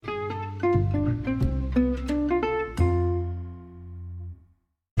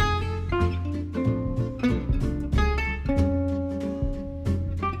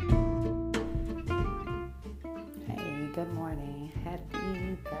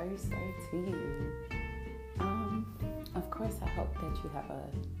Thursday to you. Of course, I hope that you have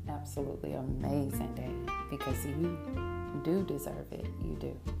an absolutely amazing day because you do deserve it. You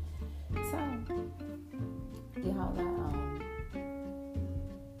do. So, y'all,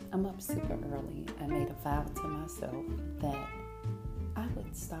 I'm up super early. I made a vow to myself that I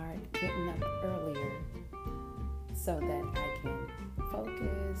would start getting up earlier so that I can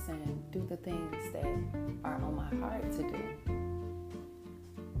focus and do the things that are on my heart to do.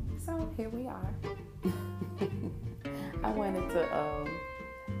 So here we are. I wanted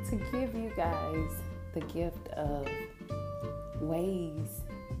to give you guys the gift of ways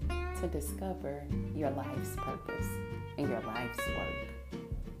to discover your life's purpose and your life's work.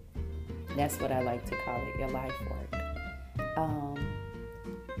 That's what I like to call it, your life work.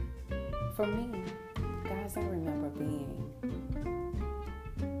 For me, guys, I remember being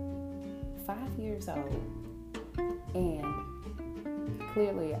 5 years old, and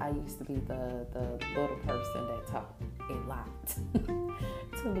clearly I used to be the little person that talked a lot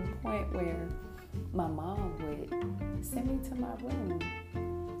to the point where my mom would send me to my room.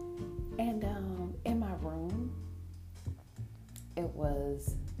 And in my room, it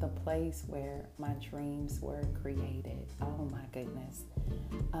was the place where my dreams were created. Oh my goodness.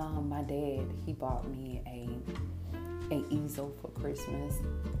 My dad, he bought me an easel for Christmas.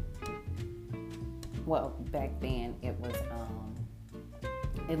 Well, back then it was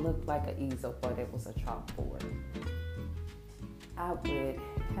it looked like an easel, but it was a chalkboard. I would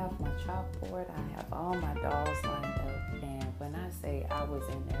have my chalkboard, I have all my dolls lined up, and when I say I was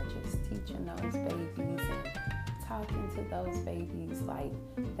in there just teaching those babies and talking to those babies like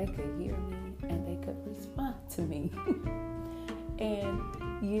they could hear me and they could respond to me.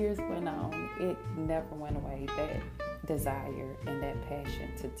 And years went on, it never went away. That desire and that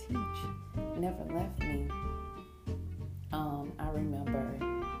passion to teach never left me. I remember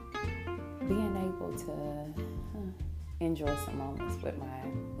being able to enjoy some moments with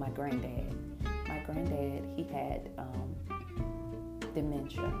my granddad. My granddad, he had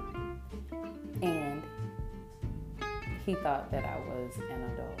dementia, and he thought that I was an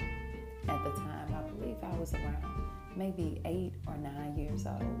adult. At the time, I believe I was around maybe 8 or 9 years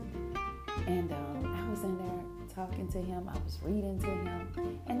old. And I was in there talking to him, I was reading to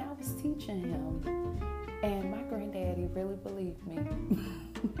him, and I was teaching him. And my granddaddy really believed me.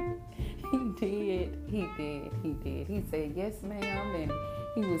 He did. He said, yes, ma'am, and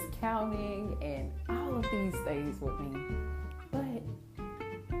he was counting and all of these things with me. But,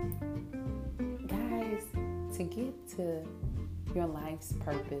 guys, to get to your life's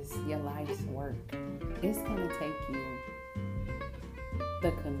purpose, your life's work, it's going to take you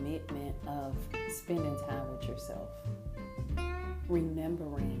the commitment of spending time with yourself,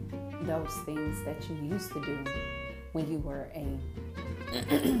 remembering those things that you used to do when you were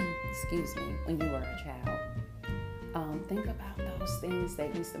when you were a child. Think about those things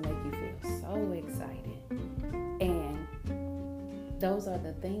that used to make you feel so excited, and those are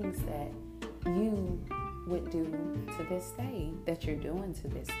the things that you would do to this day, that you're doing to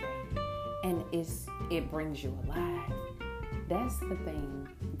this day, and it brings you alive. That's the thing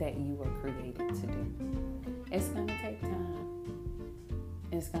that you were created to do. It's going to take time.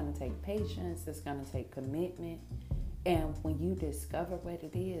 It's going to take patience. It's going to take commitment. And when you discover what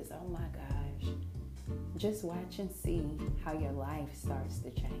it is, oh my gosh, just watch and see how your life starts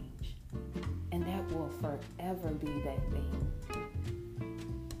to change. And that will forever be that thing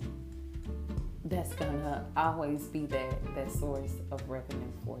that's going to always be that source of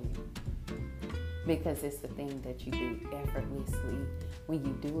revenue for you. Because it's the thing that you do effortlessly. When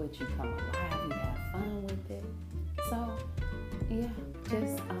you do it, you come alive, you have fun with it. So, yeah,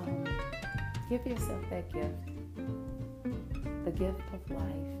 just give yourself that gift. The gift of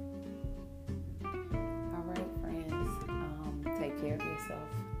life. All right, friends, take care of yourself.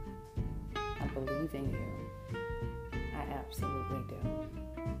 I believe in you. I absolutely do.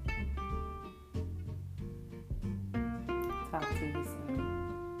 Talk to you soon.